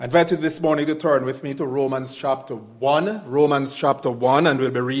I invite you this morning to turn with me to Romans chapter 1, and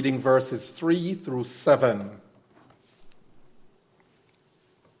we'll be reading verses 3 through 7.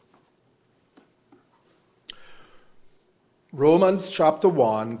 Romans chapter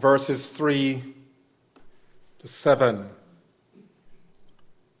 1, verses 3 to 7.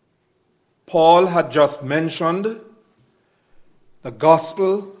 Paul had just mentioned the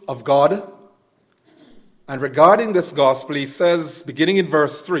gospel of God. And regarding this gospel, he says, beginning in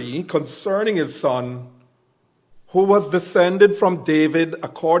verse 3, concerning his Son, who was descended from David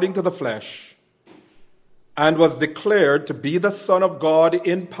according to the flesh, and was declared to be the Son of God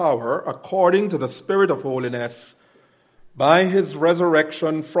in power according to the Spirit of holiness, by his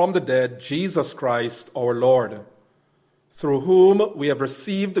resurrection from the dead, Jesus Christ our Lord, through whom we have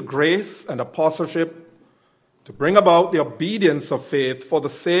received grace and apostleship to bring about the obedience of faith for the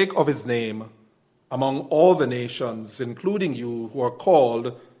sake of his name, among all the nations, including you who are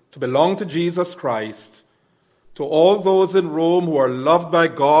called to belong to Jesus Christ, to all those in Rome who are loved by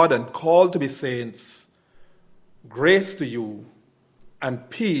God and called to be saints, grace to you and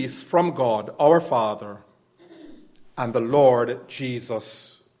peace from God our Father and the Lord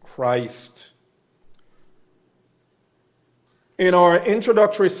Jesus Christ. In our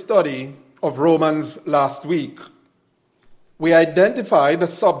introductory study of Romans last week, we identified the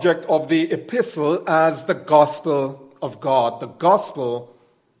subject of the epistle as the gospel of God. The gospel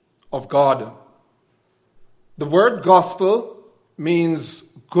of God. The word gospel means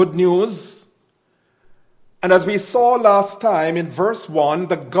good news. And as we saw last time in verse 1,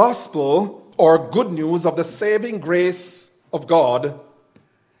 the gospel or good news of the saving grace of God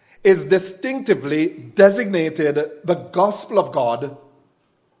is distinctively designated the gospel of God,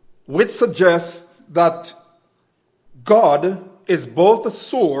 which suggests that God is both the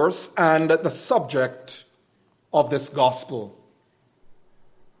source and the subject of this gospel.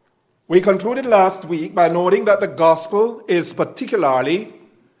 We concluded last week by noting that the gospel is particularly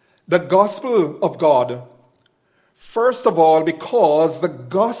the gospel of God. First of all, because the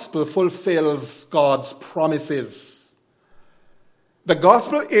gospel fulfills God's promises. The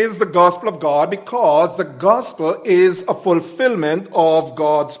gospel is the gospel of God because the gospel is a fulfillment of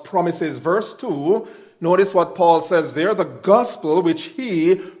God's promises. Verse 2, notice what Paul says there, the gospel which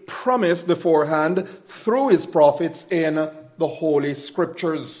he promised beforehand through his prophets in the Holy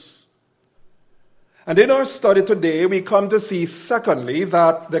Scriptures. And in our study today, we come to see, secondly,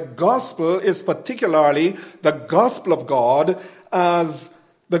 that the gospel is particularly the gospel of God as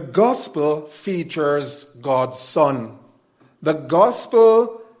the gospel features God's Son. The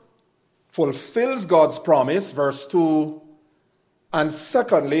gospel fulfills God's promise, verse 2, and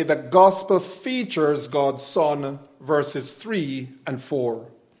secondly, the gospel features God's Son, verses 3 and 4.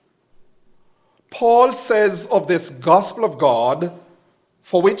 Paul says of this gospel of God,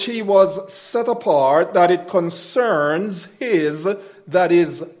 for which he was set apart, that it concerns his, that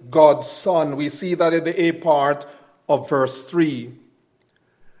is, God's Son. We see that in the A part of verse 3.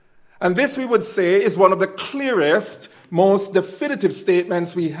 And this, we would say, is one of the clearest, most definitive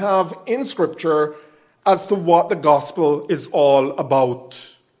statements we have in Scripture as to what the gospel is all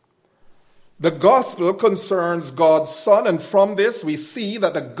about. The gospel concerns God's Son, and from this we see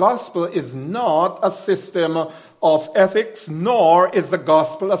that the gospel is not a system of ethics, nor is the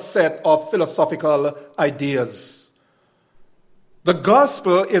gospel a set of philosophical ideas. The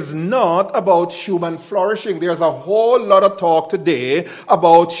gospel is not about human flourishing. There's a whole lot of talk today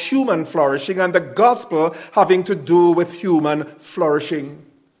about human flourishing and the gospel having to do with human flourishing.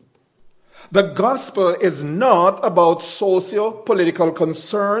 The gospel is not about socio-political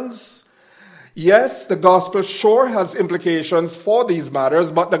concerns. Yes, the gospel sure has implications for these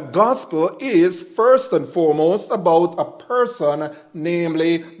matters, but the gospel is first and foremost about a person,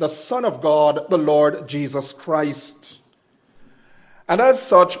 namely the Son of God, the Lord Jesus Christ. And as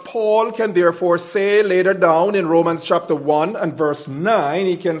such, Paul can therefore say later down in Romans chapter 1 and verse 9,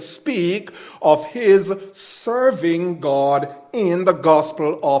 he can speak of his serving God in the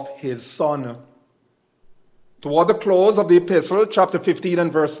gospel of his Son. Toward the close of the epistle, chapter 15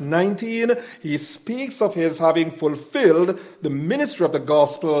 and verse 19, he speaks of his having fulfilled the ministry of the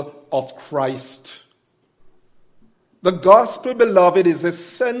gospel of Christ. The gospel, beloved, is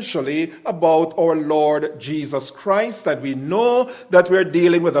essentially about our Lord Jesus Christ, and we know that we're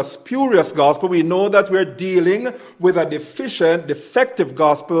dealing with a spurious gospel. We know that we're dealing with a deficient, defective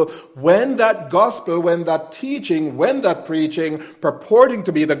gospel when that teaching, when that preaching purporting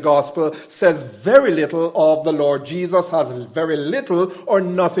to be the gospel says very little of the Lord Jesus, has very little or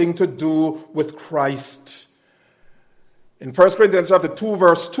nothing to do with Christ. In 1 Corinthians chapter 2,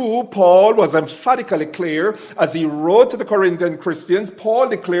 verse 2, Paul was emphatically clear as he wrote to the Corinthian Christians. Paul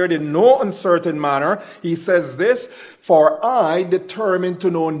declared in no uncertain manner, he says this, "For I determined to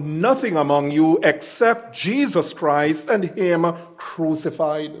know nothing among you except Jesus Christ and him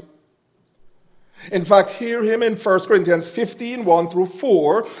crucified." In fact, hear him in 1 Corinthians 15, 1 through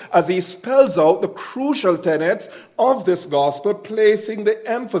 4, as he spells out the crucial tenets of this gospel, placing the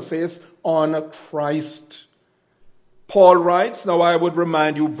emphasis on Christ. Paul writes, "Now I would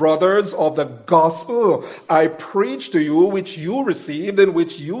remind you, brothers, of the gospel I preached to you, which you received, in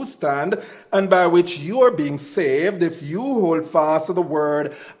which you stand, and by which you are being saved, if you hold fast to the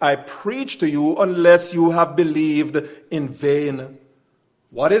word I preached to you, unless you have believed in vain."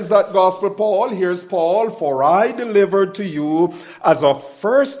 What is that gospel, Paul? Here's Paul. "For I delivered to you as of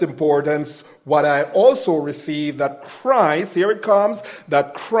first importance what I also received, that Christ," here it comes,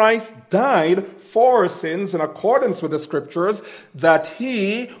 "that Christ died for our sins in accordance with the scriptures, that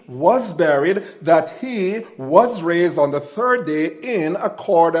he was buried, that he was raised on the third day in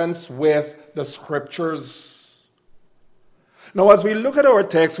accordance with the scriptures." Now, as we look at our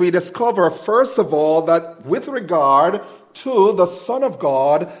text, we discover, first of all, that with regard to the Son of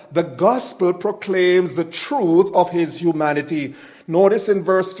God, the gospel proclaims the truth of his humanity. Notice in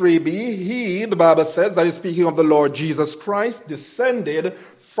verse 3b, he, the Bible says, that is speaking of the Lord Jesus Christ, descended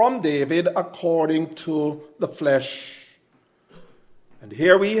from David according to the flesh. And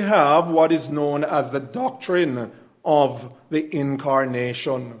here we have what is known as the doctrine of the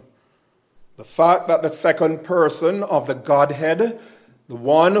incarnation. The fact that the second person of the Godhead, the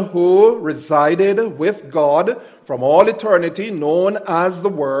one who resided with God from all eternity, known as the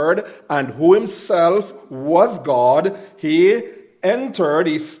Word, and who himself was God, he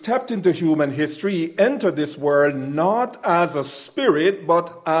stepped into human history. He entered this world not as a spirit,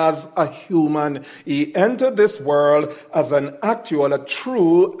 but as a human. He entered this world as a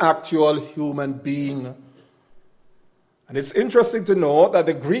true, actual human being. And it's interesting to note that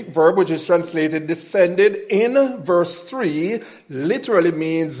the Greek verb, which is translated descended in verse 3, literally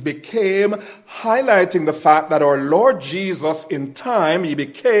means became, highlighting the fact that our Lord Jesus, in time, he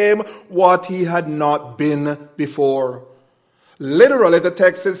became what he had not been before. Literally, the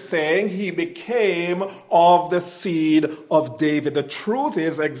text is saying he became of the seed of David. The truth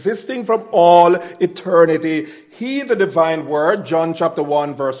is, existing from all eternity, he, the divine word, John chapter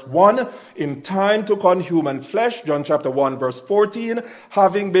 1, verse 1, in time took on human flesh, John chapter 1, verse 14,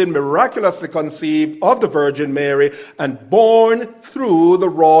 having been miraculously conceived of the Virgin Mary and born through the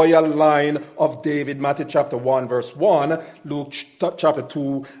royal line of David, Matthew chapter 1, verse 1, Luke chapter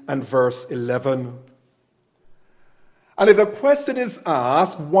 2, and verse 11. And if the question is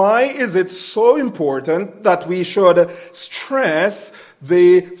asked, why is it so important that we should stress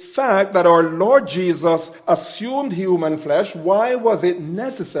the fact that our Lord Jesus assumed human flesh? Why was it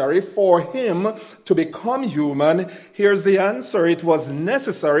necessary for him to become human? Here's the answer. It was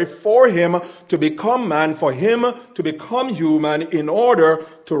necessary for him to become man, for him to become human in order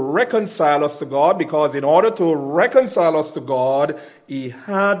to reconcile us to God, because in order to reconcile us to God, he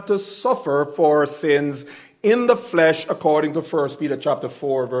had to suffer for our sins in the flesh, according to 1 Peter chapter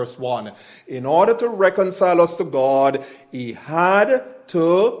 4, verse 1. In order to reconcile us to God, he had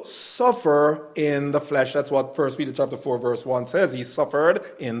to suffer in the flesh. That's what 1 Peter chapter 4, verse 1 says. He suffered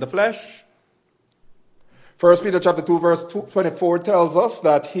in the flesh. 1 Peter chapter 2, verse 24 tells us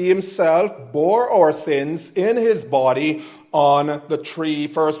that he himself bore our sins in his body on the tree.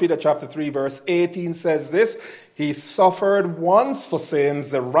 1 Peter chapter 3, verse 18 says this: he suffered once for sins,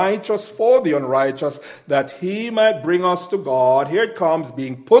 the righteous for the unrighteous, that he might bring us to God. Here it comes,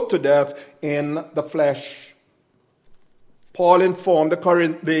 being put to death in the flesh. Paul informed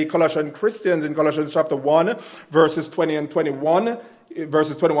the Colossian Christians in Colossians chapter 1, verses 20 and 21,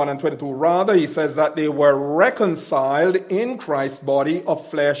 verses 21 and 22 rather, he says that they were reconciled in Christ's body of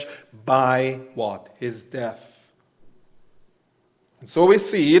flesh by what? His death. And so we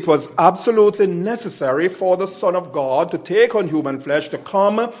see it was absolutely necessary for the Son of God to take on human flesh, to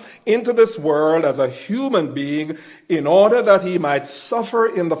come into this world as a human being in order that he might suffer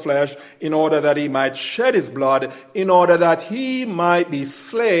in the flesh, in order that he might shed his blood, in order that he might be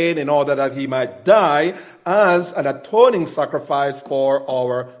slain, in order that he might die as an atoning sacrifice for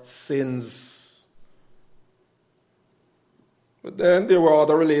our sins. But then there were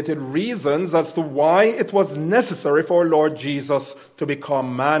other related reasons as to why it was necessary for Lord Jesus to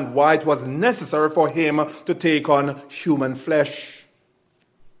become man, why it was necessary for him to take on human flesh.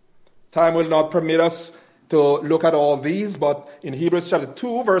 Time will not permit us to look at all these, but in Hebrews chapter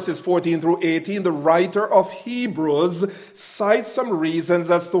 2, verses 14 through 18, the writer of Hebrews cites some reasons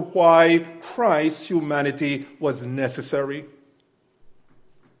as to why Christ's humanity was necessary.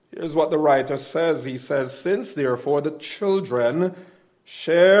 Here's what the writer says. He says, "Since therefore the children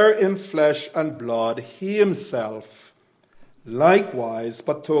share in flesh and blood, he himself likewise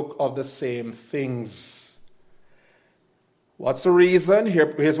partook of the same things." What's the reason?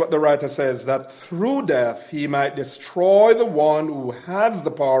 Here's what the writer says, that through death he might destroy the one who has the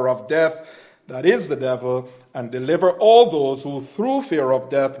power of death, that is the devil, and deliver all those who through fear of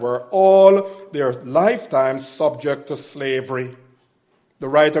death were all their lifetime subject to slavery. The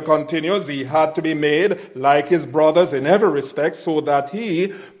writer continues, he had to be made like his brothers in every respect so that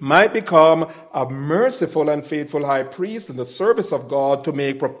he might become a merciful and faithful high priest in the service of God to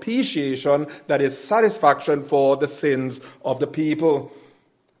make propitiation, that is satisfaction for the sins of the people.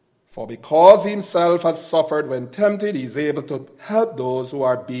 For because he himself has suffered when tempted, he is able to help those who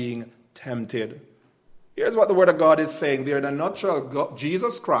are being tempted. Here's what the Word of God is saying there in a nutshell.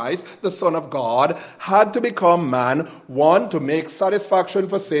 Jesus Christ, the Son of God, had to become man, one, to make satisfaction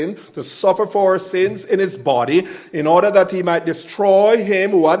for sin, to suffer for our sins in his body, in order that he might destroy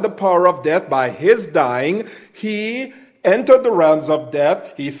him who had the power of death by his dying. He entered the realms of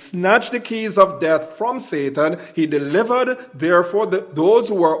death. He snatched the keys of death from Satan. He delivered, therefore, those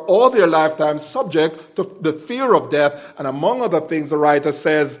who were all their lifetime subject to the fear of death. And among other things, the writer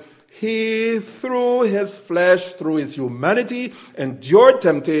says, he, through his flesh, through his humanity, endured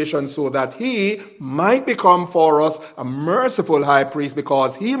temptation so that he might become for us a merciful high priest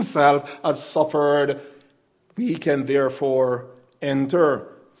because he himself has suffered. We can therefore enter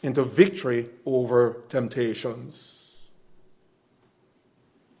into victory over temptations.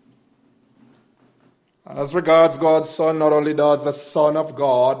 As regards God's Son, not only does the Son of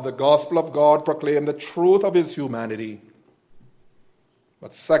God, the gospel of God, proclaim the truth of his humanity,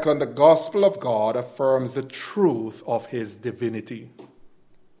 but second, the gospel of God affirms the truth of his divinity.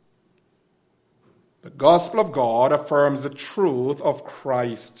 The gospel of God affirms the truth of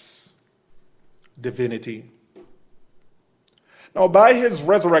Christ's divinity. Now, by his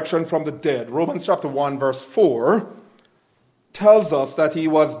resurrection from the dead, Romans chapter 1, verse 4, tells us that he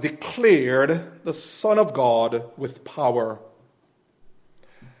was declared the Son of God with power.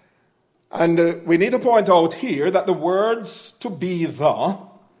 And we need to point out here that the words "to be the"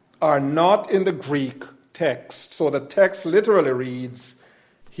 are not in the Greek text. So the text literally reads,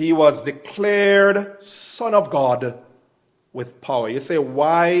 he was declared Son of God with power. You say,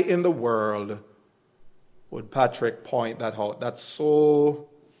 why in the world would Patrick point that out? That's so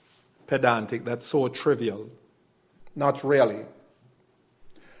pedantic, that's so trivial. Not really.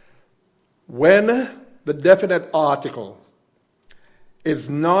 When the definite article is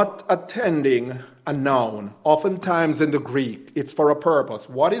not attending a noun, oftentimes in the Greek, it's for a purpose.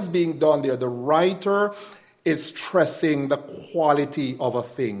 What is being done there? The writer is stressing the quality of a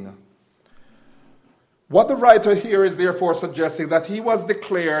thing. What the writer here is therefore suggesting that he was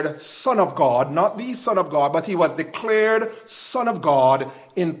declared Son of God, not the Son of God, but he was declared Son of God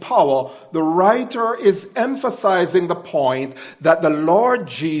in power. The writer is emphasizing the point that the Lord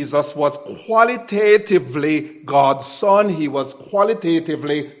Jesus was qualitatively God's Son. He was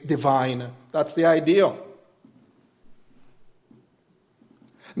qualitatively divine. That's the idea.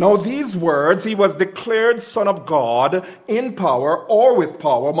 Now, these words, he was declared Son of God in power or with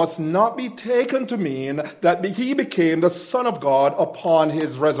power, must not be taken to mean that he became the Son of God upon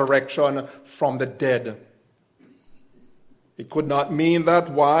his resurrection from the dead. It could not mean that.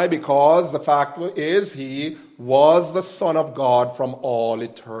 Why? Because the fact is he was the Son of God from all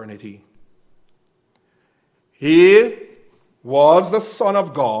eternity. He was the Son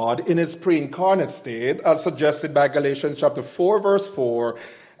of God in his pre-incarnate state, as suggested by Galatians chapter 4, verse 4,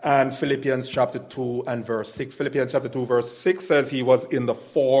 and Philippians chapter 2 and verse 6. Philippians chapter 2, verse 6 says he was in the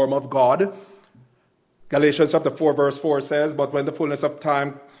form of God. Galatians chapter 4, verse 4 says, but when the fullness of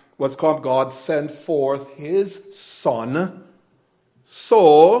time was come, God sent forth his Son.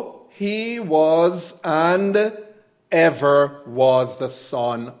 So he was and ever was the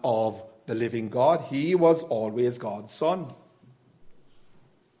Son of the living God. He was always God's Son.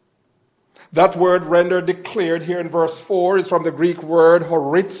 That word rendered declared here in verse 4 is from the Greek word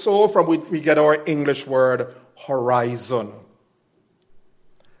horizo, from which we get our English word horizon.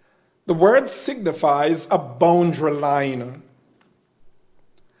 The word signifies a boundary line.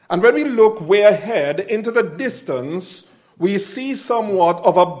 And when we look way ahead into the distance, we see somewhat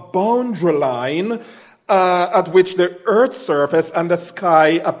of a boundary line at which the earth's surface and the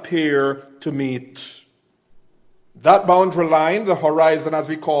sky appear to meet. That boundary line, the horizon as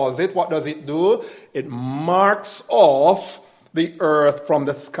we call it, what does it do? It marks off the earth from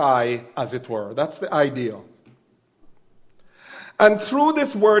the sky, as it were. That's the idea. And through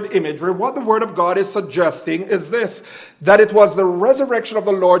this word imagery, what the Word of God is suggesting is this, that it was the resurrection of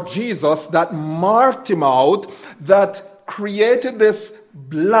the Lord Jesus that marked him out, that created this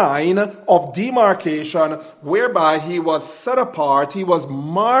line of demarcation whereby he was set apart, he was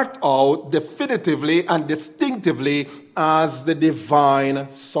marked out definitively and distinctively as the divine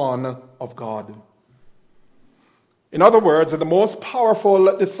Son of God. In other words, in the most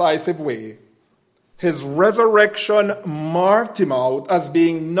powerful, decisive way, his resurrection marked him out as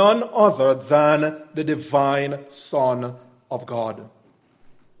being none other than the divine Son of God.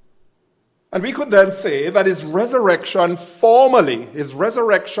 And we could then say that his resurrection formally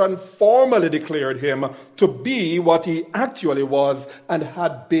declared him to be what he actually was and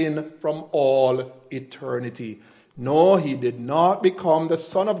had been from all eternity. No, he did not become the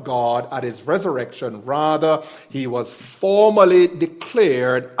Son of God at his resurrection. Rather, he was formally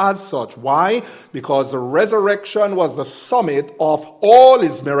declared as such. Why? Because the resurrection was the summit of all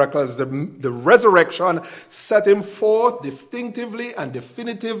his miracles. The resurrection set him forth distinctively and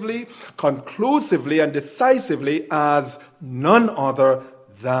definitively, conclusively and decisively as none other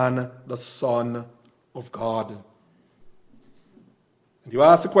than the Son of God. You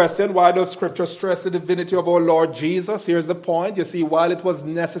ask the question, why does Scripture stress the divinity of our Lord Jesus? Here's the point. You see, while it was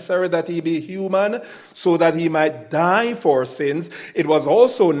necessary that he be human so that he might die for sins, it was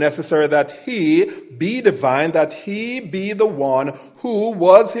also necessary that he be divine, that he be the one who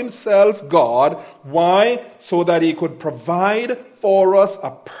was himself God. Why? So that he could provide for us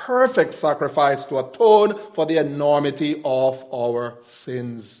a perfect sacrifice to atone for the enormity of our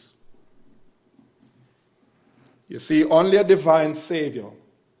sins. You see, only a divine Savior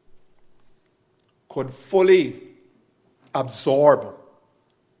could fully absorb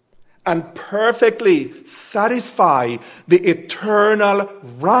and perfectly satisfy the eternal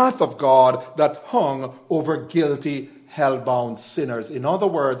wrath of God that hung over guilty, hell-bound sinners. In other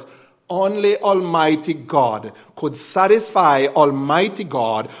words, only Almighty God could satisfy Almighty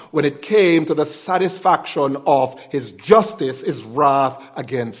God when it came to the satisfaction of his justice, his wrath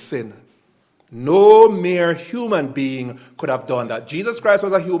against sin. No mere human being could have done that. Jesus Christ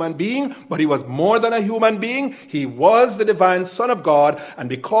was a human being, but he was more than a human being. He was the divine Son of God, and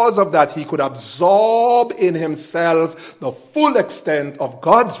because of that, he could absorb in himself the full extent of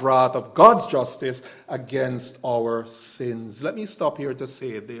God's wrath, of God's justice against our sins. Let me stop here to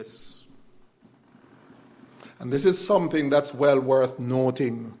say this. And this is something that's well worth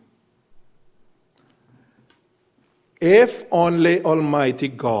noting. If only Almighty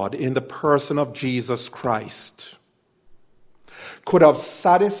God, in the person of Jesus Christ, could have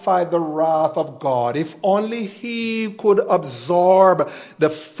satisfied the wrath of God, if only he could absorb the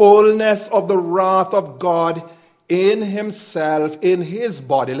fullness of the wrath of God in himself, in his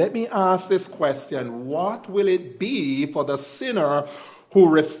body, let me ask this question: what will it be for the sinner who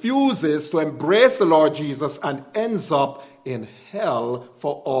refuses to embrace the Lord Jesus and ends up in hell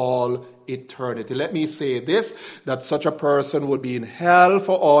for all eternity? Let me say this, that such a person would be in hell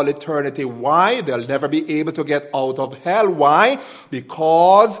for all eternity. Why? They'll never be able to get out of hell. Why?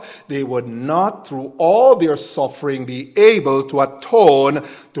 Because they would not, through all their suffering, be able to atone,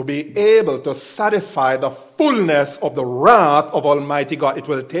 to be able to satisfy the fullness of the wrath of Almighty God. It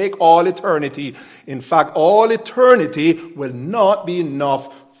will take all eternity. In fact, all eternity will not be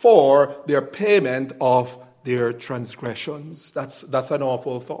enough for their payment of their transgressions. That's an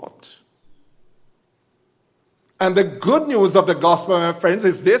awful thought. And the good news of the gospel, my friends,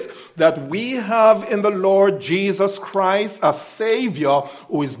 is this, that we have in the Lord Jesus Christ a Savior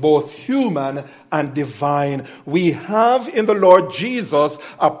who is both human and divine. We have in the Lord Jesus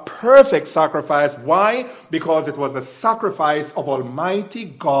a perfect sacrifice. Why? Because it was a sacrifice of Almighty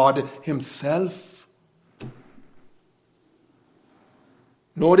God himself.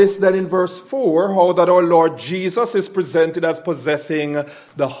 Notice that in verse 4, how that our Lord Jesus is presented as possessing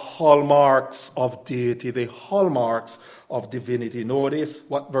the hallmarks of deity, the hallmarks of divinity. Notice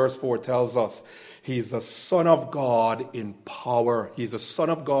what verse 4 tells us. He's the Son of God in power. He's the Son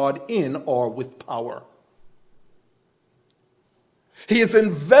of God in or with power. He is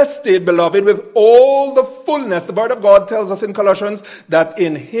invested, beloved, with all the fullness. The Word of God tells us in Colossians that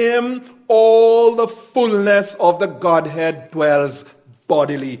in him all the fullness of the Godhead dwells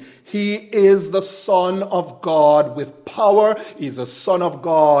bodily. He is the Son of God with power. He's the Son of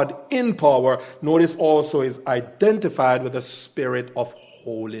God in power. Notice also is identified with the spirit of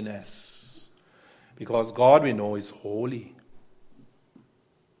holiness. Because God, we know, is holy.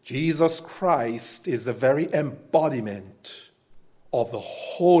 Jesus Christ is the very embodiment of the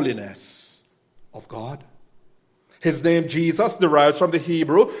holiness of God. His name Jesus derives from the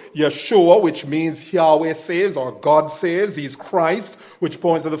Hebrew Yeshua, which means Yahweh saves or God saves. He's Christ, which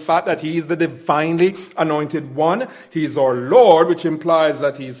points to the fact that he is the divinely anointed one. He's our Lord, which implies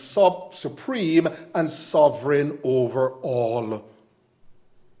that he's supreme and sovereign over all.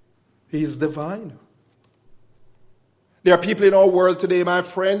 He's divine. There are people in our world today, my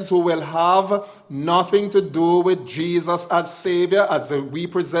friends, who will have nothing to do with Jesus as Savior, as we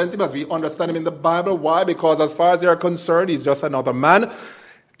present him, as we understand him in the Bible. Why? Because as far as they are concerned, he's just another man.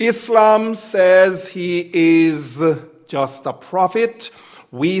 Islam says he is just a prophet.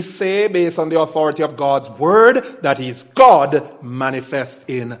 We say, based on the authority of God's word, that he's God manifest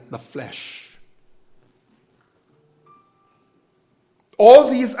in the flesh. All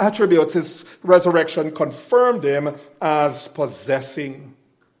these attributes, his resurrection confirmed him as possessing.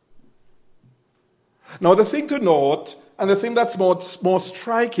 Now, the thing to note, and the thing that's most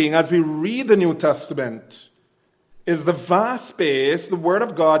striking as we read the New Testament, is the vast space the Word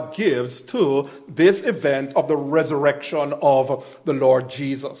of God gives to this event of the resurrection of the Lord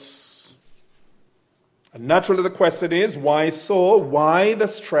Jesus. And naturally, the question is, why so? Why the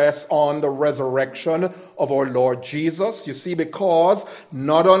stress on the resurrection of our Lord Jesus? You see, because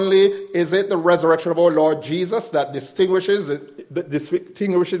not only is it the resurrection of our Lord Jesus that distinguishes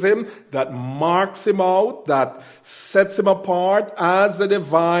him, that marks him out, that sets him apart as the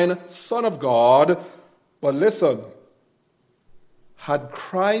divine Son of God, but listen, had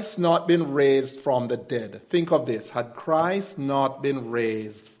Christ not been raised from the dead, think of this, had Christ not been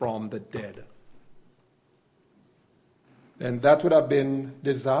raised from the dead, then that would have been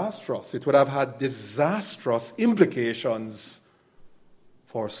disastrous. It would have had disastrous implications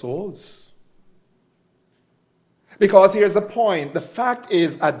for souls. Because here's the point. The fact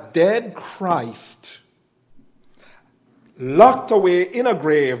is, a dead Christ, locked away in a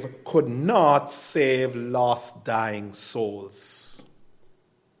grave, could not save lost, dying souls.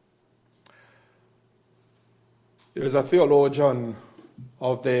 There's a theologian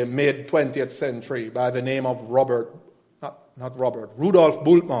of the mid-20th century by the name of Rudolf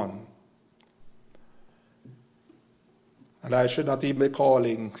Bultmann. And I should not even be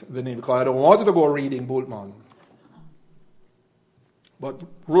calling the name because I don't want you to go reading Bultmann. But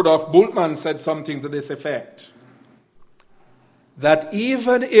Rudolf Bultmann said something to this effect, that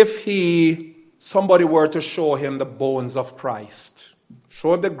even if somebody were to show him the bones of Christ,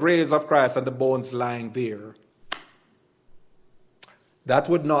 show him the graves of Christ and the bones lying there, that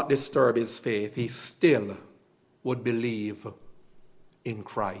would not disturb his faith. He still would believe in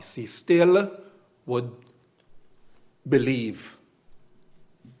Christ. He still would believe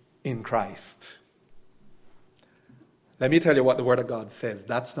in Christ. Let me tell you what the Word of God says.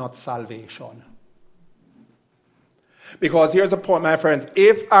 That's not salvation. Because here's the point, my friends.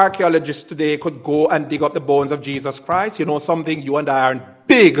 If archaeologists today could go and dig up the bones of Jesus Christ, you know something? You and I are in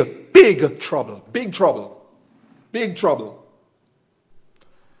big trouble. Big trouble. Big trouble.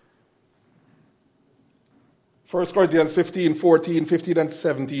 1 Corinthians 15, 14, 15, and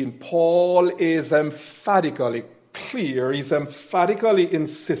 17, Paul is emphatically clear, he's emphatically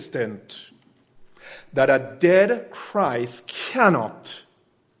insistent that a dead Christ cannot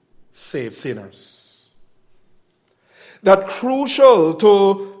save sinners. That crucial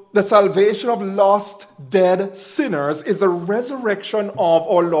to the salvation of lost, dead sinners is the resurrection of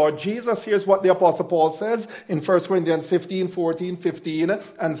our Lord Jesus. Here's what the Apostle Paul says in 1 Corinthians 15, 14, 15,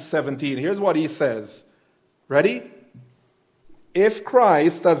 and 17. Here's what he says. Ready? If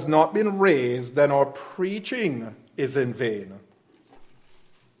Christ has not been raised, then our preaching is in vain.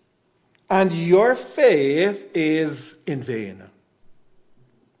 And your faith is in vain.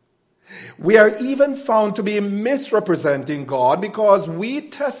 We are even found to be misrepresenting God because we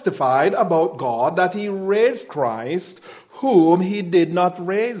testified about God that he raised Christ, whom he did not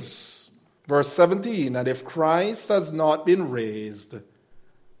raise. Verse 17, and if Christ has not been raised,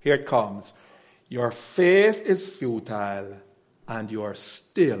 here it comes, your faith is futile, and you are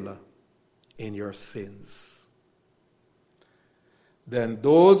still in your sins. Then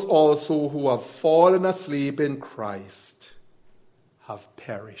those also who have fallen asleep in Christ have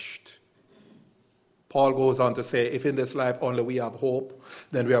perished. Paul goes on to say, if in this life only we have hope,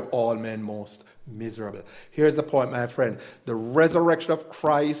 then we have all men most miserable. Here's the point, my friend. The resurrection of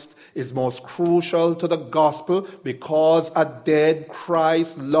Christ is most crucial to the gospel because a dead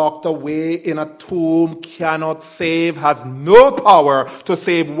Christ locked away in a tomb cannot save, has no power to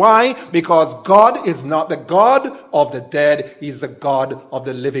save. Why? Because God is not the God of the dead. He's the God of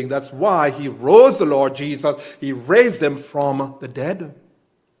the living. That's why he rose the Lord Jesus. He raised him from the dead.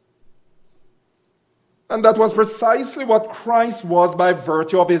 And that was precisely what Christ was by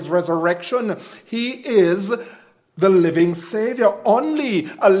virtue of his resurrection. He is the living Savior. Only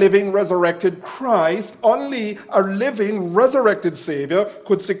a living resurrected Christ, only a living resurrected Savior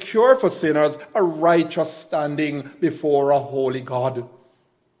could secure for sinners a righteous standing before a holy God.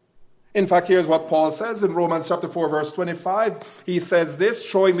 In fact, here's what Paul says in Romans chapter 4, verse 25. He says this,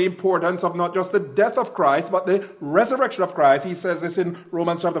 showing the importance of not just the death of Christ, but the resurrection of Christ. He says this in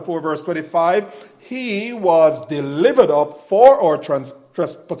Romans chapter 4, verse 25. He was delivered up for our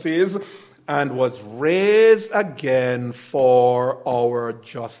trespasses and was raised again for our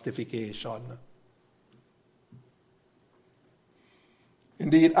justification.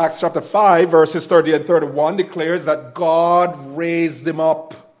 Indeed, Acts chapter 5, verses 30 and 31 declares that God raised him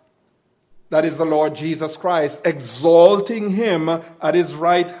up. That is the Lord Jesus Christ, exalting him at his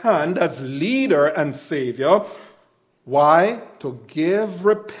right hand as leader and Savior. Why? To give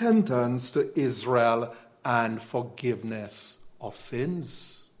repentance to Israel and forgiveness of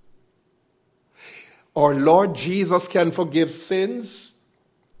sins. Our Lord Jesus can forgive sins.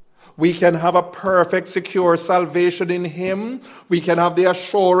 We can have a perfect, secure salvation in him. We can have the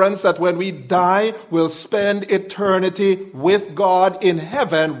assurance that when we die, we'll spend eternity with God in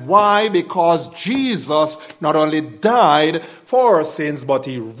heaven. Why? Because Jesus not only died for our sins, but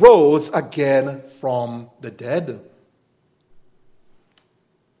he rose again from the dead.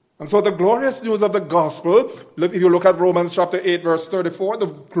 And so the glorious news of the gospel, if you look at Romans chapter 8, verse 34, the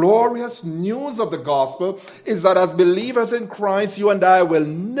glorious news of the gospel is that as believers in Christ, you and I will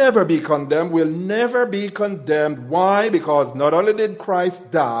never be condemned. We'll never be condemned. Why? Because not only did Christ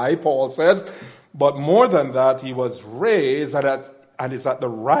die, Paul says, but more than that, he was raised and is at the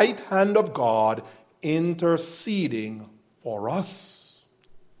right hand of God, interceding for us.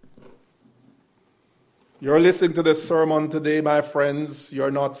 You're listening to this sermon today, my friends.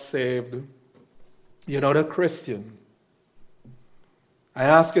 You're not saved. You're not a Christian. I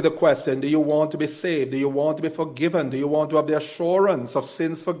ask you the question, do you want to be saved? Do you want to be forgiven? Do you want to have the assurance of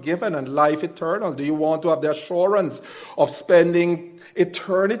sins forgiven and life eternal? Do you want to have the assurance of spending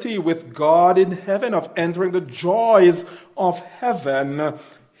eternity with God in heaven, of entering the joys of heaven?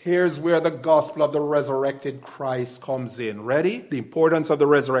 Here's where the gospel of the resurrected Christ comes in. Ready? The importance of the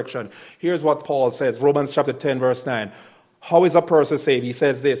resurrection. Here's what Paul says, Romans chapter 10, verse 9. How is a person saved? He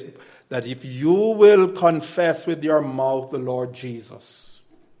says this, that if you will confess with your mouth the Lord Jesus,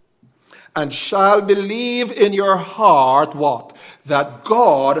 and shall believe in your heart, what? That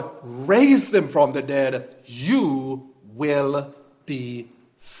God raised him from the dead, you will be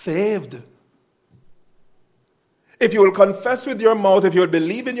saved. If you will confess with your mouth, if you will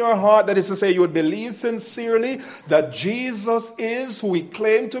believe in your heart, that is to say, you will believe sincerely that Jesus is who he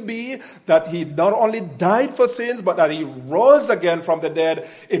claimed to be, that he not only died for sins, but that he rose again from the dead.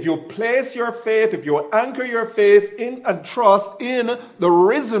 If you place your faith, if you anchor your faith in and trust in the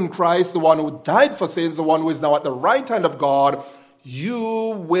risen Christ, the one who died for sins, the one who is now at the right hand of God,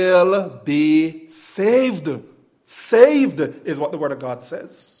 you will be saved. Saved is what the Word of God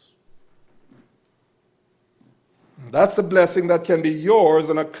says. That's the blessing that can be yours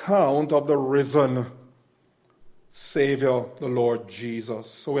on account of the risen Savior, the Lord Jesus.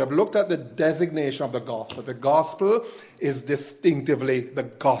 So we have looked at the designation of the gospel. The gospel is distinctively the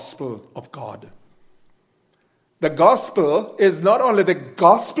gospel of God. The gospel is not only the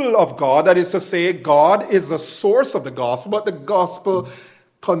gospel of God, that is to say, God is the source of the gospel, but the gospel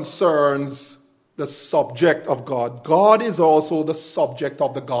concerns the subject of God. God is also the subject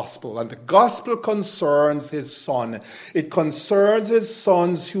of the gospel, and the gospel concerns his Son. It concerns his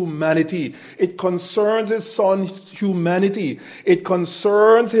Son's humanity. It concerns his Son's humanity. It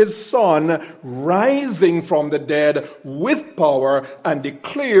concerns his Son rising from the dead with power and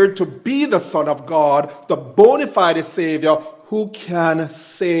declared to be the Son of God, the bona fide Savior who can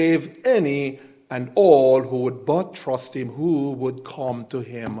save any and all who would but trust him, who would come to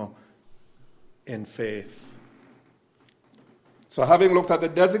him in faith. So having looked at the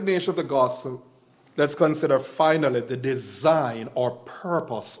designation of the gospel, let's consider finally the design or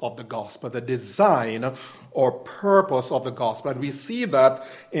purpose of the gospel. The design or purpose of the gospel. And we see that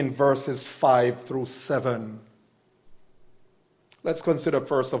in verses 5 through 7. Let's consider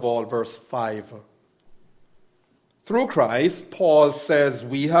first of all verse 5. Through Christ, Paul says,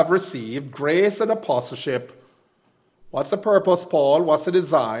 we have received grace and apostleship. What's the purpose, Paul? What's the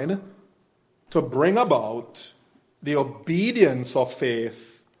design? To bring about the obedience of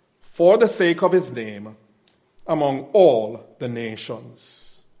faith for the sake of his name among all the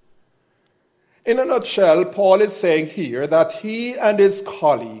nations. In a nutshell, Paul is saying here that he and his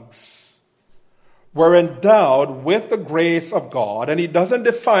colleagues were endowed with the grace of God. And he doesn't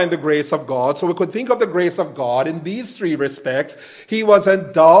define the grace of God, so we could think of the grace of God in these three respects. He was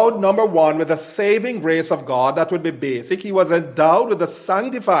endowed, number one, with the saving grace of God. That would be basic. He was endowed with the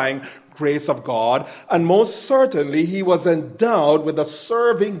sanctifying grace of God. And most certainly, he was endowed with the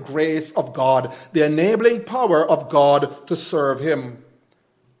serving grace of God, the enabling power of God to serve him.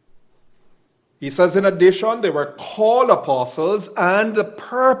 He says, in addition, they were called apostles, and the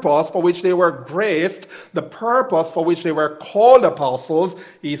purpose for which they were graced, the purpose for which they were called apostles,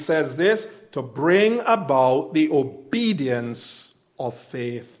 he says this, to bring about the obedience of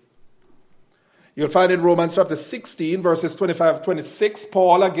faith. You'll find in Romans chapter 16, verses 25-26,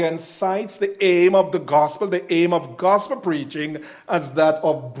 Paul again cites the aim of the gospel, the aim of gospel preaching, as that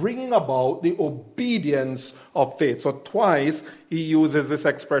of bringing about the obedience of faith. So twice he uses this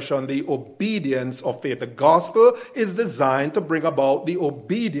expression, the obedience of faith. The gospel is designed to bring about the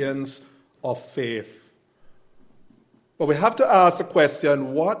obedience of faith. But we have to ask the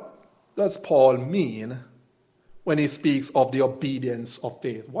question, what does Paul mean when he speaks of the obedience of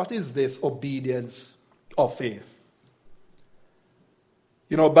faith? What is this obedience of faith?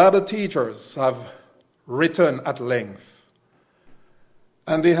 You know, Bible teachers have written at length,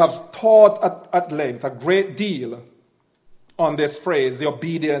 and they have taught at length a great deal on this phrase, the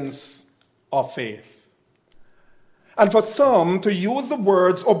obedience of faith. And for some, to use the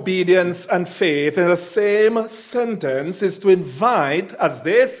words obedience and faith in the same sentence is to invite, as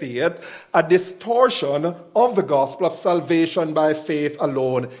they see it, a distortion of the gospel of salvation by faith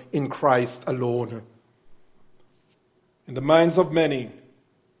alone, in Christ alone. In the minds of many,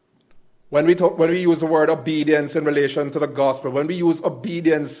 when we use the word obedience in relation to the gospel, when we use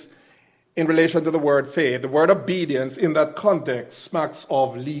obedience in relation to the word faith, the word obedience in that context smacks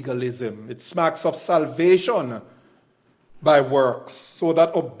of legalism. It smacks of salvation by works, so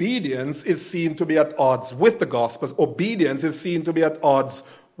that obedience is seen to be at odds with the gospel. Obedience is seen to be at odds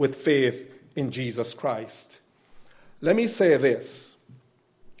with faith in Jesus Christ. Let me say this.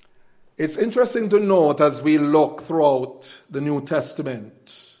 It's interesting to note as we look throughout the New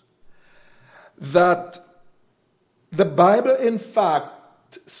Testament that the Bible, in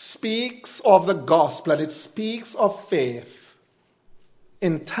fact, speaks of the gospel and it speaks of faith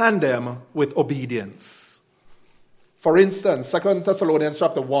in tandem with obedience. For instance, 2 Thessalonians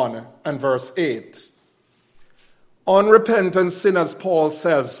chapter 1 and verse 8. Unrepentant sinners, Paul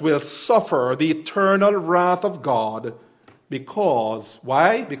says, will suffer the eternal wrath of God because,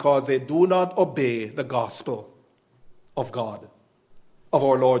 why? Because they do not obey the gospel of God, of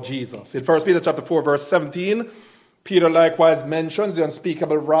our Lord Jesus. In 1 Peter chapter 4, verse 17, Peter likewise mentions the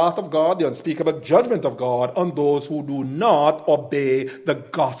unspeakable wrath of God, the unspeakable judgment of God on those who do not obey the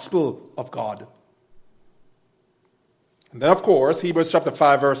gospel of God. And then, of course, Hebrews chapter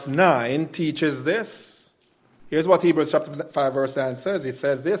 5, verse 9 teaches this. Here's what Hebrews chapter 5, verse 9 says. It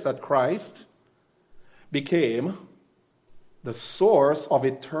says this, that Christ became the source of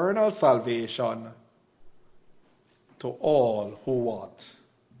eternal salvation to all who what?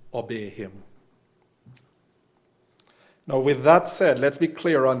 Obey him. Now, with that said, let's be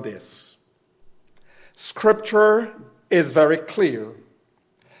clear on this. Scripture is very clear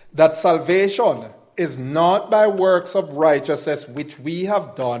that salvation is not by works of righteousness which we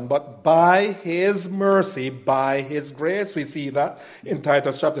have done, but by his mercy, by his grace. We see that in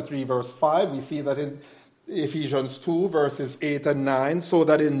Titus chapter 3, verse 5. We see that in Ephesians 2, verses 8 and 9, so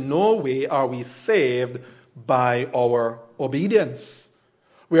that in no way are we saved by our obedience.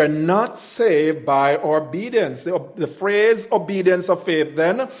 We are not saved by our obedience. The phrase obedience of faith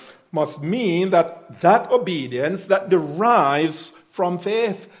then must mean that obedience that derives from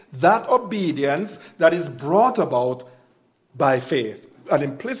faith, that obedience that is brought about by faith. And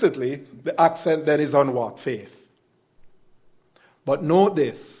implicitly, the accent then is on what? Faith. But note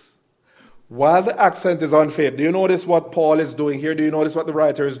this. While the accent is on faith, do you notice what Paul is doing here? Do you notice what the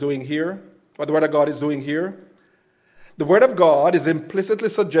writer is doing here? What the Word of God is doing here? The Word of God is implicitly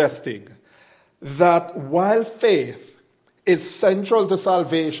suggesting that while faith is central to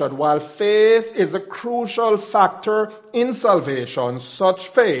salvation, while faith is a crucial factor in salvation, such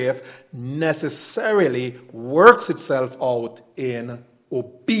faith necessarily works itself out in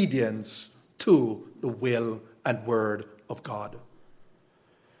obedience to the will and word of God.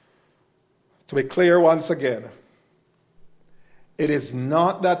 To be clear once again, it is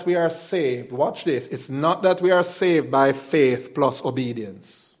not that we are saved. Watch this. It's not that we are saved by faith plus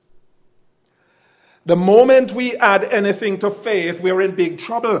obedience. The moment we add anything to faith, we're in big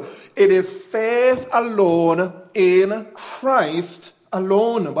trouble. It is faith alone in Christ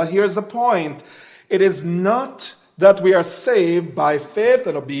alone. But here's the point. It is not that we are saved by faith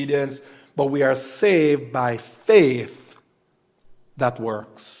and obedience, but we are saved by faith that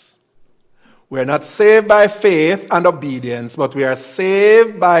works. We are not saved by faith and obedience, but we are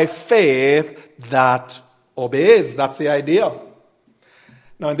saved by faith that obeys. That's the idea.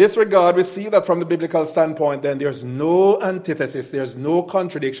 Now, in this regard, we see that from the biblical standpoint, then there's no antithesis, there's no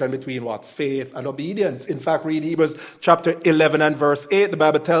contradiction between what? Faith and obedience. In fact, read Hebrews chapter 11 and verse 8. The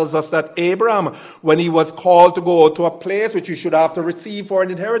Bible tells us that Abraham, when he was called to go to a place which he should have to receive for an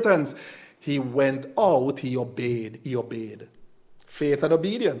inheritance, he went out, he obeyed. Faith and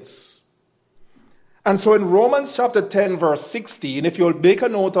obedience. And so in Romans chapter 10, verse 16, if you'll make a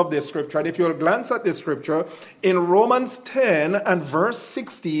note of this scripture, and if you'll glance at this scripture, in Romans 10 and verse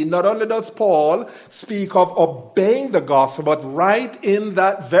 16, not only does Paul speak of obeying the gospel, but right in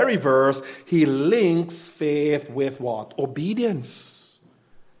that very verse, he links faith with what? Obedience.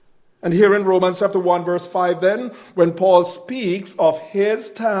 And here in Romans chapter 1, verse 5 then, when Paul speaks of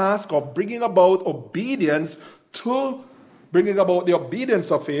his task of bringing about the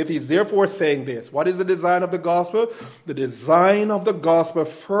obedience of faith, he's therefore saying this. What is the design of the gospel? The design of the gospel,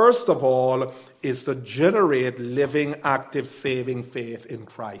 first of all, is to generate living, active, saving faith in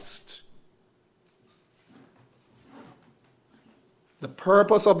Christ. The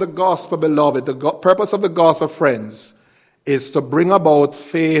purpose of the gospel, beloved, purpose of the gospel, friends, is to bring about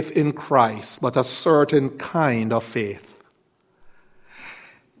faith in Christ, but a certain kind of faith.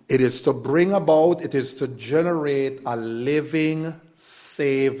 It is to generate a living,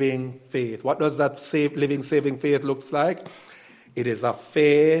 saving faith. What does that living, saving faith look like? It is a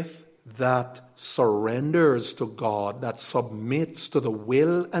faith that surrenders to God, that submits to the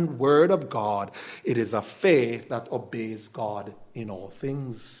will and word of God. It is a faith that obeys God in all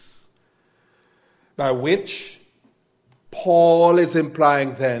things. By which Paul is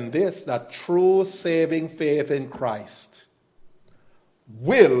implying then this, that true saving faith in Christ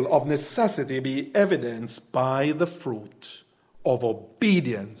will of necessity be evidenced by the fruit of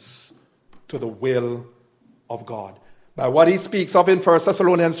obedience to the will of God. By what he speaks of in 1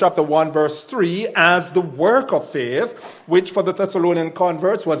 Thessalonians chapter 1 verse 3 as the work of faith, which for the Thessalonian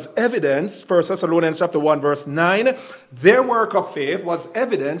converts was evidenced, 1 Thessalonians chapter 1 verse 9, their work of faith was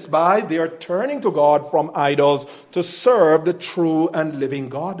evidenced by their turning to God from idols to serve the true and living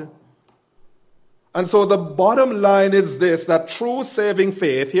God. And so the bottom line is this, that true saving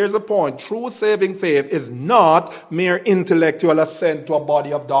faith, here's the point, true saving faith is not mere intellectual assent to a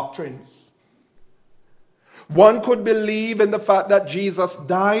body of doctrines. One could believe in the fact that Jesus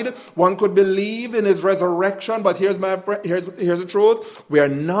died. One could believe in his resurrection. But here's the truth. We are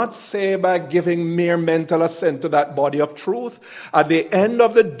not saved by giving mere mental assent to that body of truth. At the end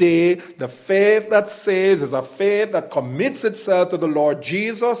of the day, the faith that saves is a faith that commits itself to the Lord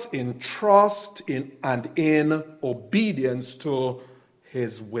Jesus in trust and in obedience to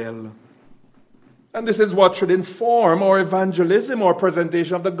his will. And this is what should inform our evangelism or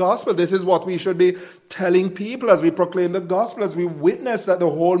presentation of the gospel. This is what we should be telling people as we proclaim the gospel, as we witness that the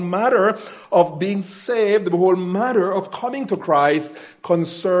whole matter of being saved, the whole matter of coming to Christ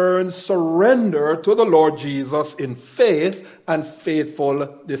concerns surrender to the Lord Jesus in faith and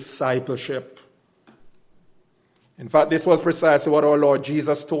faithful discipleship. In fact, this was precisely what our Lord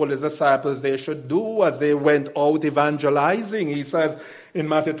Jesus told his disciples they should do as they went out evangelizing. He says in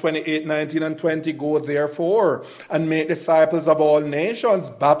Matthew 28, 19 and 20, go therefore and make disciples of all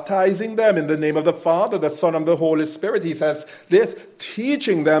nations, baptizing them in the name of the Father, the Son, and the Holy Spirit. He says this,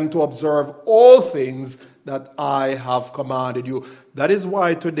 teaching them to observe all things that I have commanded you. That is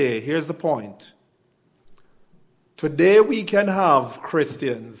why today, here's the point. Today we can have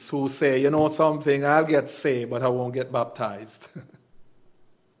Christians who say, you know something, I'll get saved, but I won't get baptized.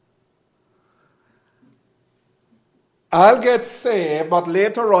 I'll get saved, but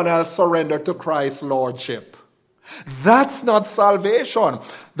later on I'll surrender to Christ's lordship. That's not salvation.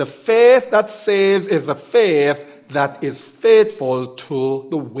 The faith that saves is the faith that is faithful to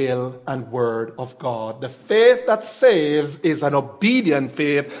the will and word of God. The faith that saves is an obedient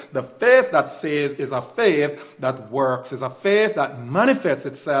faith. The faith that saves is a faith that works, is a faith that manifests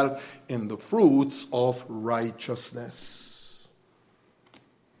itself in the fruits of righteousness.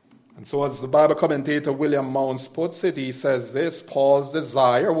 And so as the Bible commentator William Mounce puts it, he says this, Paul's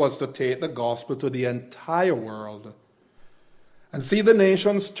desire was to take the gospel to the entire world and see the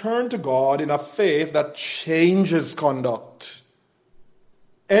nations turn to God in a faith that changes conduct.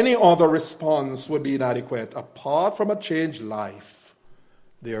 Any other response would be inadequate. Apart from a changed life,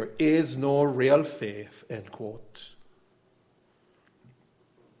 there is no real faith, end quote.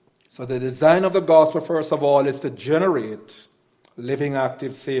 So the design of the gospel, first of all, is to generate living,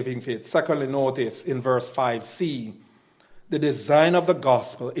 active, saving faith. Secondly, notice in verse 5c, The design of the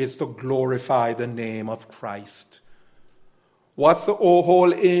gospel is to glorify the name of Christ. What's the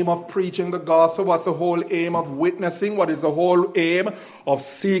whole aim of preaching the gospel? What's the whole aim of witnessing? What is the whole aim of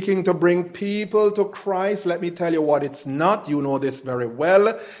seeking to bring people to Christ? Let me tell you what it's not. You know this very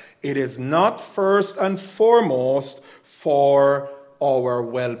well. It is not first and foremost for our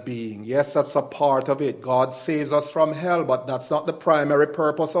well-being. Yes, that's a part of it. God saves us from hell, but that's not the primary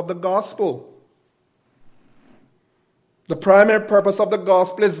purpose of the gospel. The primary purpose of the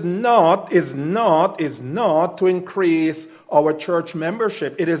gospel is not to increase our church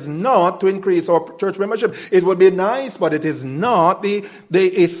membership. It is not to increase our church membership. It would be nice, but it is not the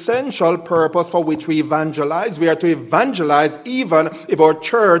essential purpose for which we evangelize. We are to evangelize even if our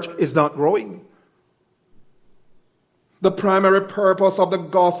church is not growing. The primary purpose of the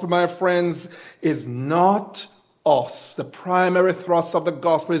gospel, my friends, is not us. The primary thrust of the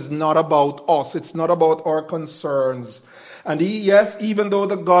gospel is not about us. It's not about our concerns. And yes, even though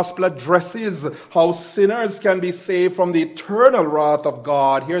the gospel addresses how sinners can be saved from the eternal wrath of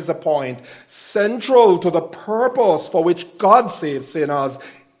God, here's the point. Central to the purpose for which God saves sinners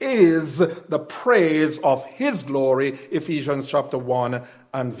is the praise of his glory, Ephesians chapter 1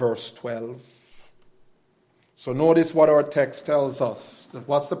 and verse 12. So notice what our text tells us.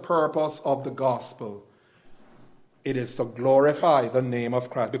 What's the purpose of the gospel? It is to glorify the name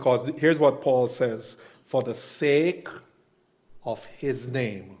of Christ. Because here's what Paul says. For the sake of his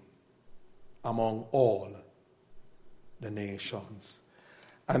name among all the nations.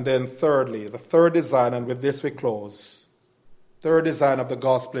 And then thirdly, the third design, and with this we close. Third design of the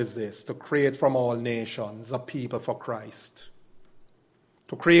gospel is this, to create from all nations a people for Christ.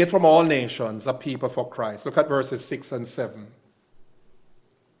 To create from all nations a people for Christ. Look at verses 6 and 7.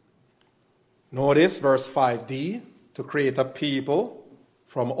 Notice verse 5d, to create a people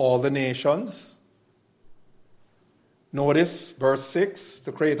from all the nations. Notice verse 6,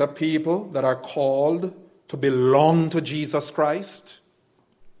 to create a people that are called to belong to Jesus Christ.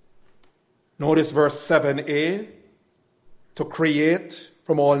 Notice verse 7a, to create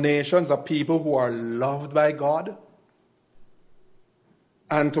from all nations a people who are loved by God.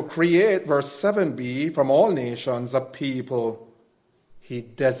 And to create, verse 7b, from all nations a people he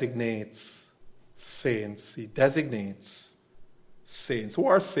designates saints. He designates saints. Who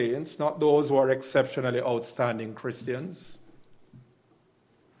are saints? Not those who are exceptionally outstanding Christians.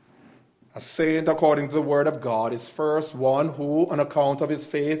 A saint, according to the word of God, is first one who, on account of his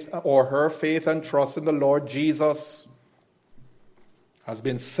faith or her faith and trust in the Lord Jesus, has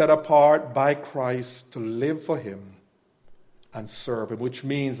been set apart by Christ to live for him and serve him, which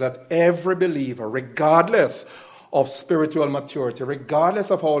means that every believer, regardless of spiritual maturity,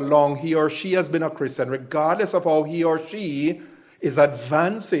 regardless of how long he or she has been a Christian, regardless of how he or she is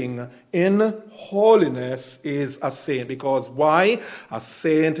advancing in holiness, is a saint. Because why? A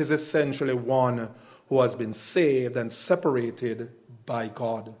saint is essentially one who has been saved and separated by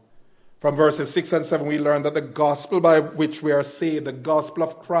God. From verses 6 and 7, we learn that the gospel by which we are saved, the gospel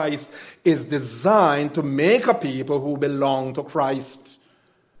of Christ, is designed to make a people who belong to Christ.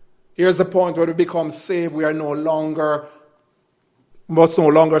 Here's the point: when we become saved, we are must no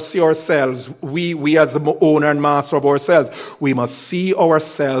longer see ourselves, we as the owner and master of ourselves. We must see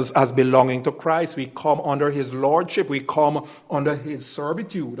ourselves as belonging to Christ. We come under his lordship. We come under his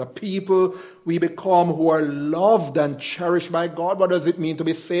servitude. A people we become who are loved and cherished by God. What does it mean to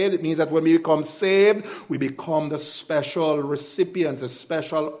be saved? It means that when we become saved, we become the special recipients, the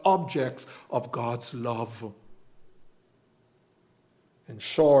special objects of God's love. In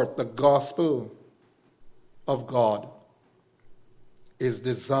short, the gospel of God is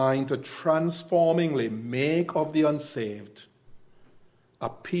designed to transformingly make of the unsaved a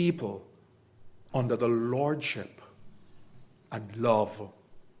people under the lordship and love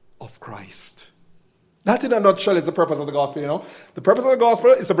of Christ. That in a nutshell is the purpose of the gospel, The purpose of the gospel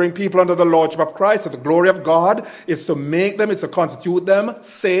is to bring people under the lordship of Christ. That the glory of God is to make them, is to constitute them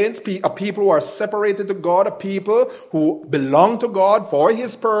saints, a people who are separated to God, a people who belong to God for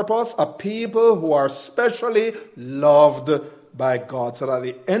his purpose, a people who are specially loved by God, so that at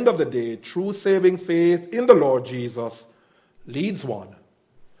the end of the day, true saving faith in the Lord Jesus leads one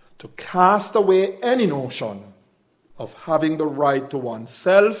to cast away any notion of having the right to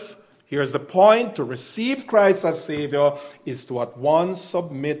oneself. Here's the point: to receive Christ as Savior is to at once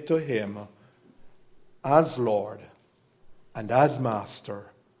submit to him as Lord and as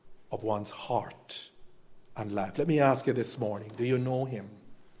Master of one's heart and life. Let me ask you this morning, do you know him?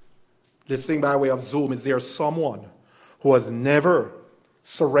 Listening by way of Zoom, is there someone who has never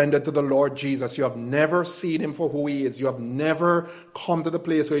surrendered to the Lord Jesus, you have never seen him for who he is, you have never come to the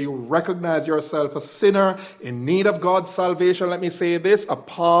place where you recognize yourself a sinner in need of God's salvation, let me say this: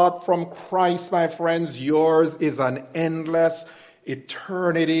 apart from Christ, my friends, yours is an endless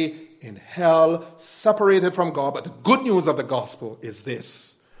eternity in hell, separated from God. But the good news of the gospel is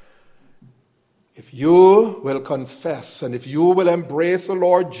this: if you will confess and if you will embrace the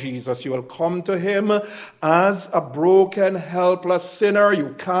Lord Jesus, you will come to him as a broken, helpless sinner.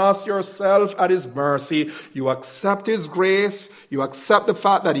 You cast yourself at his mercy. You accept his grace. You accept the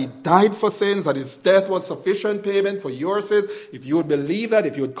fact that he died for sins, that his death was sufficient payment for your sins. If you would believe that,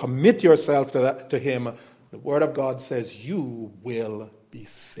 if you would commit yourself to him, the word of God says you will be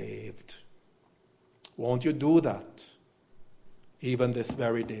saved. Won't you do that even this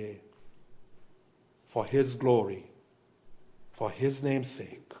very day? For his glory, for his name's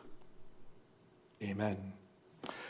sake. Amen.